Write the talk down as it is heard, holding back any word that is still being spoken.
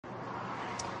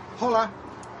Hola.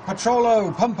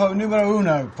 Patrolo Pumpo numero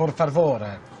uno, por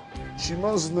favore. Czy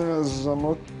można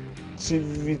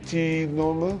zamotivity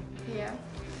number? Yeah.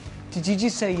 Did you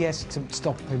just say yes to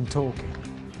stop him talking?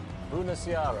 Bună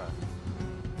seara.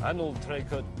 Anul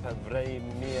trecut pe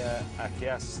vremea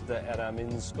aceasta eram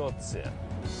in Scoția.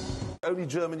 Only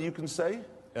German you can say?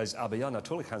 Aber ja,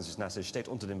 natürlich, Hans' Nase steht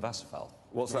unter dem Wasserfall.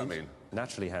 What's that mean?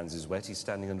 Naturally, Hans is wet. He's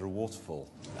standing under a waterfall.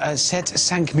 C'est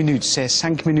 5 minutes. C'est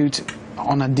 5 minutes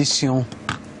en addition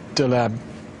de la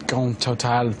grand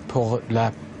total pour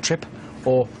la trip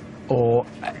or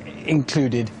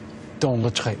included dans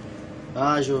le trip.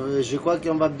 Ah, je crois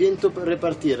qu'on va bientôt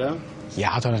repartir, hein?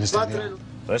 Yeah, I don't understand.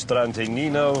 Restaurante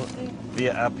Nino,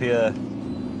 via Appia.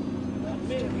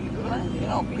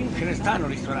 No, qui ce ne stanno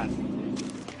ristoranti.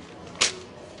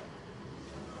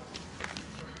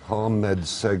 Hamed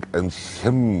Seg and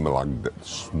Himlag,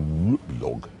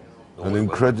 Smoopdog. An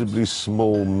incredibly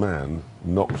small man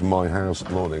knocked my house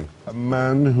this morning. A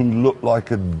man who looked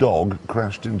like a dog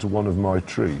crashed into one of my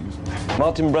trees.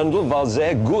 Martin Brundle war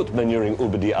sehr gut maneuvering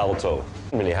über die Auto.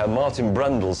 Really, how Martin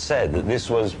Brundle said that this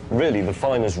was really the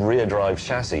finest rear-drive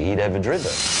chassis he'd ever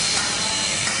driven.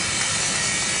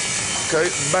 Okay,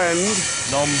 bend.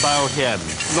 Non bau him.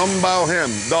 Non bau him.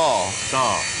 Da.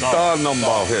 Da non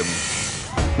bau him.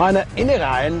 Meine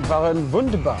Innereien waren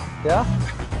wunderbar, ja?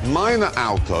 Meine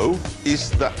Auto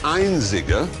ist der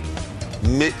einzige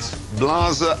mit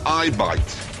Blase Eibeit.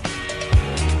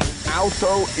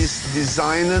 Auto ist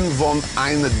Designen von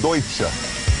einer Deutsche.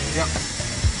 Ja.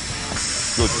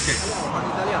 Good. Okay.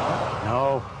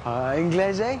 No.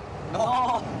 Inglese?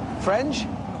 No. French?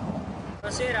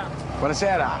 Buonasera.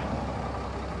 Buonasera.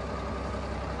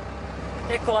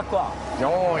 Eccola qua.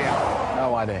 Oh, yeah.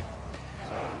 No idea.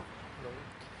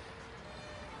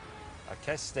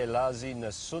 Aceste lazi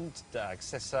ne sunt de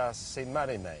accessa se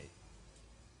marime.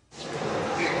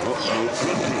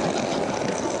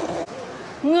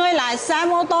 Người lái xe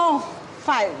mô tô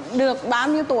phải được bao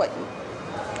nhiêu tuổi?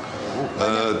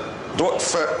 Dort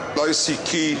fährt Lacey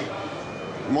Key,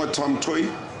 my time twee.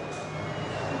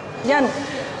 Dân.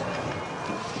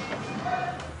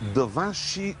 De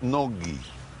wasi nogi.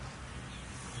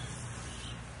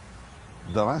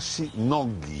 De wasi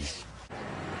nogi.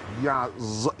 Ja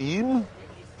zaim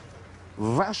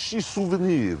wasi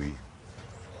souveniri.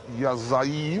 Ja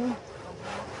zaim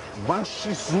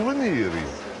wasi souveniri.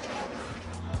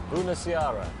 Bună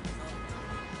seara.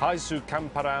 Haisu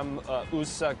camparam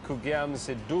usa cugiam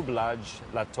se dublaj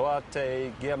la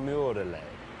toate giamurele.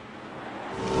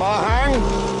 Bahang!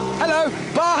 Hello,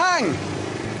 Bahang!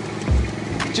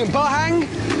 Bahang? I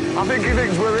think he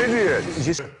thinks we're idiots.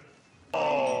 Just...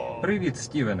 Привіт,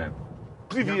 Стівене.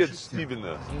 Привет,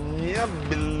 Steven. Не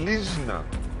белизна.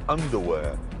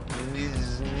 Underwear. Не...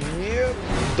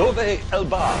 Dove el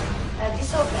bar? Di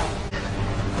sopra.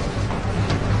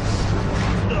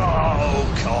 Oh,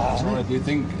 God. Do you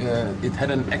think it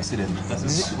had an accident? Das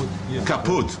ist gut. Hier.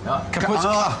 Kaputt. Ja. Kaputt.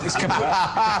 Ist kaputt.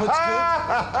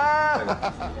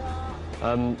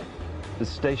 Kaputt. The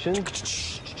station?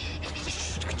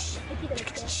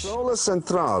 Sola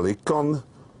centrale con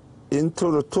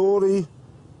interruttori,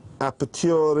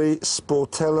 aperture,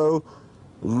 sportello,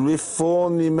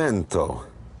 rifornimento.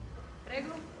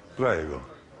 Prego. Prego.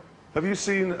 Have you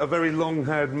seen a very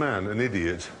long-haired man, an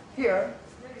idiot? Here.